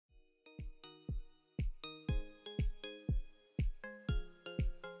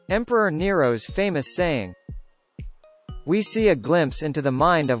Emperor Nero's famous saying. We see a glimpse into the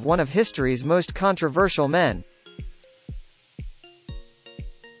mind of one of history's most controversial men.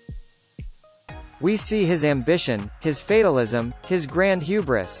 We see his ambition, his fatalism, his grand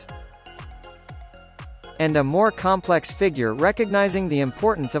hubris, and a more complex figure recognizing the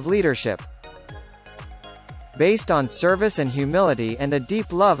importance of leadership, based on service and humility and a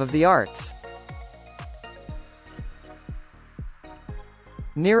deep love of the arts.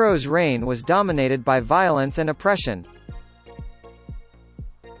 Nero's reign was dominated by violence and oppression.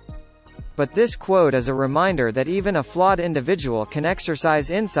 But this quote is a reminder that even a flawed individual can exercise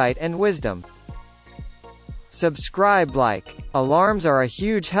insight and wisdom. Subscribe, like. Alarms are a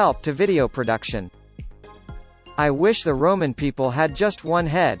huge help to video production. I wish the Roman people had just one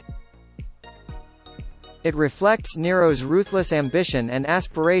head. It reflects Nero's ruthless ambition and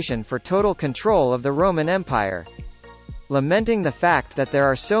aspiration for total control of the Roman Empire, lamenting the fact that there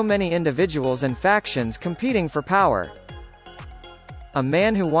are so many individuals and factions competing for power. A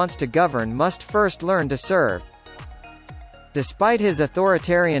man who wants to govern must first learn to serve. Despite his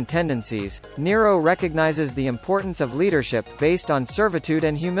authoritarian tendencies, Nero recognizes the importance of leadership based on servitude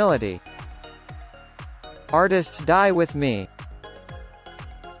and humility. Artists die with me.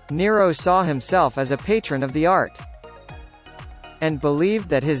 Nero saw himself as a patron of the art, and believed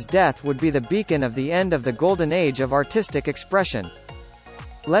that his death would be the beacon of the end of the golden age of artistic expression.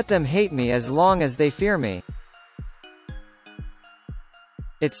 Let them hate me as long as they fear me.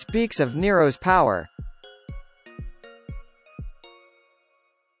 It speaks of Nero's power,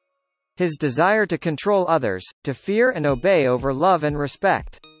 his desire to control others, to fear and obey over love and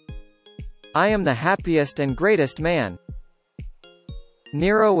respect. I am the happiest and greatest man.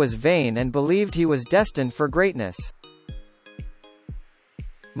 Nero was vain and believed he was destined for greatness.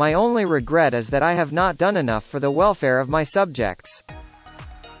 My only regret is that I have not done enough for the welfare of my subjects.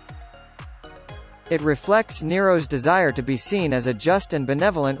 It reflects Nero's desire to be seen as a just and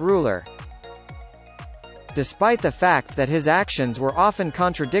benevolent ruler, despite the fact that his actions were often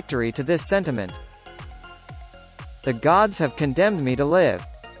contradictory to this sentiment. The gods have condemned me to live.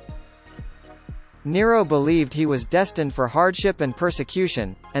 Nero believed he was destined for hardship and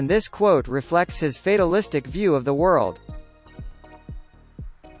persecution, and this quote reflects his fatalistic view of the world.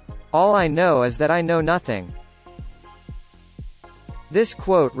 All I know is that I know nothing. This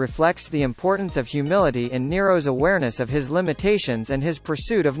quote reflects the importance of humility in Nero's awareness of his limitations and his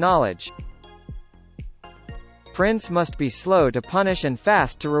pursuit of knowledge. Prince must be slow to punish and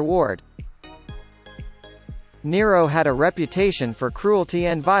fast to reward. Nero had a reputation for cruelty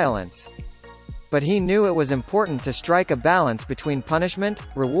and violence, but he knew it was important to strike a balance between punishment,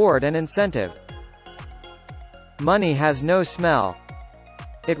 reward and incentive. Money has no smell.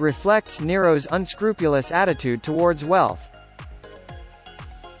 It reflects Nero's unscrupulous attitude towards wealth,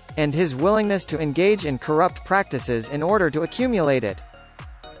 and his willingness to engage in corrupt practices in order to accumulate it.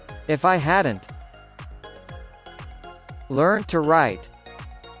 If I hadn't learned to write.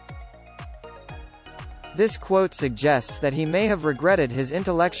 This quote suggests that he may have regretted his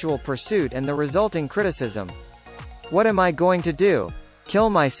intellectual pursuit and the resulting criticism. What am I going to do? Kill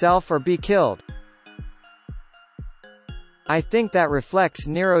myself or be killed? I think that reflects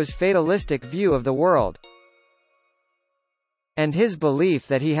Nero's fatalistic view of the world, and his belief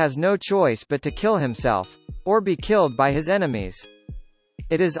that he has no choice but to kill himself, or be killed by his enemies.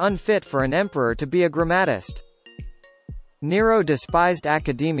 It is unfit for an emperor to be a grammatist. Nero despised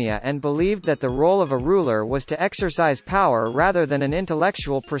academia and believed that the role of a ruler was to exercise power rather than an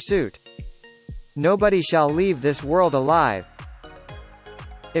intellectual pursuit. Nobody shall leave this world alive.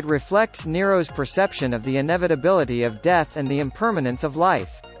 It reflects Nero's perception of the inevitability of death and the impermanence of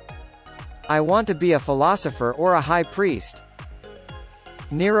life. I want to be a philosopher or a high priest.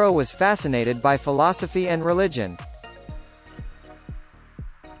 Nero was fascinated by philosophy and religion,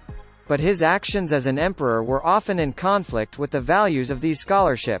 but his actions as an emperor were often in conflict with the values of these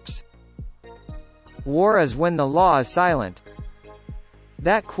scholarships. War is when the law is silent.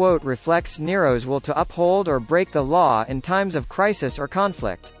 That quote reflects Nero's will to uphold or break the law in times of crisis or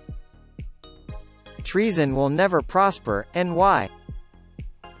conflict. Treason will never prosper, and why?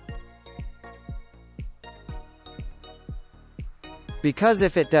 Because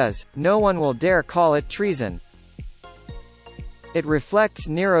if it does, no one will dare call it treason. It reflects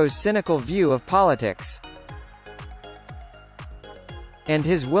Nero's cynical view of politics, and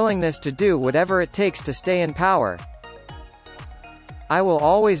his willingness to do whatever it takes to stay in power. I will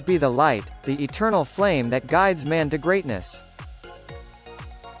always be the light, the eternal flame that guides man to greatness.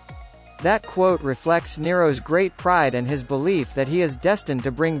 That quote reflects Nero's great pride and his belief that he is destined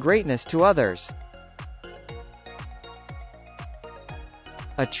to bring greatness to others.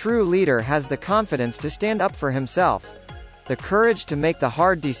 A true leader has the confidence to stand up for himself, the courage to make the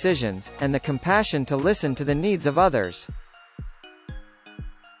hard decisions, and the compassion to listen to the needs of others.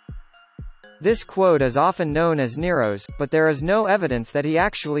 This quote is often known as Nero's, but there is no evidence that he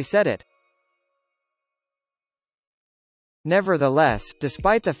actually said it. Nevertheless,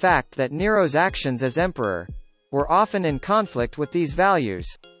 despite the fact that Nero's actions as emperor were often in conflict with these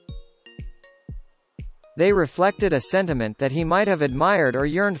values, they reflected a sentiment that he might have admired or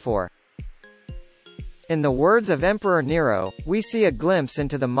yearned for. In the words of Emperor Nero, we see a glimpse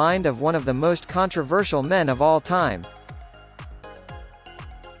into the mind of one of the most controversial men of all time.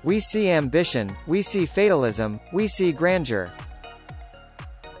 We see ambition, we see fatalism, we see grandeur,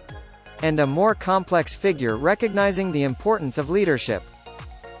 and a more complex figure recognizing the importance of leadership,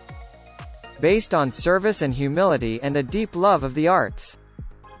 based on service and humility and a deep love of the arts.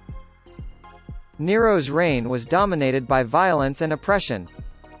 Nero's reign was dominated by violence and oppression.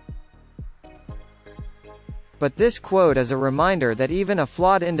 But this quote is a reminder that even a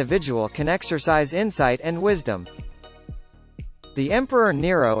flawed individual can exercise insight and wisdom. The Emperor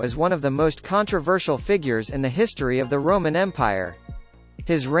Nero is one of the most controversial figures in the history of the Roman Empire.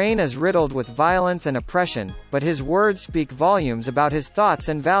 His reign is riddled with violence and oppression, but his words speak volumes about his thoughts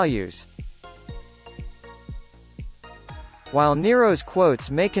and values. While Nero's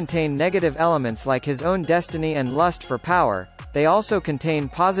quotes may contain negative elements like his own destiny and lust for power, they also contain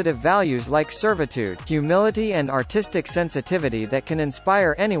positive values like servitude, humility and artistic sensitivity that can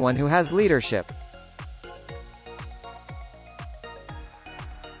inspire anyone who has leadership.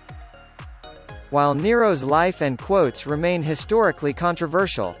 While Nero's life and quotes remain historically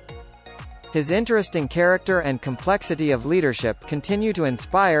controversial, his interesting character and complexity of leadership continue to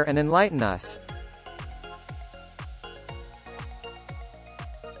inspire and enlighten us.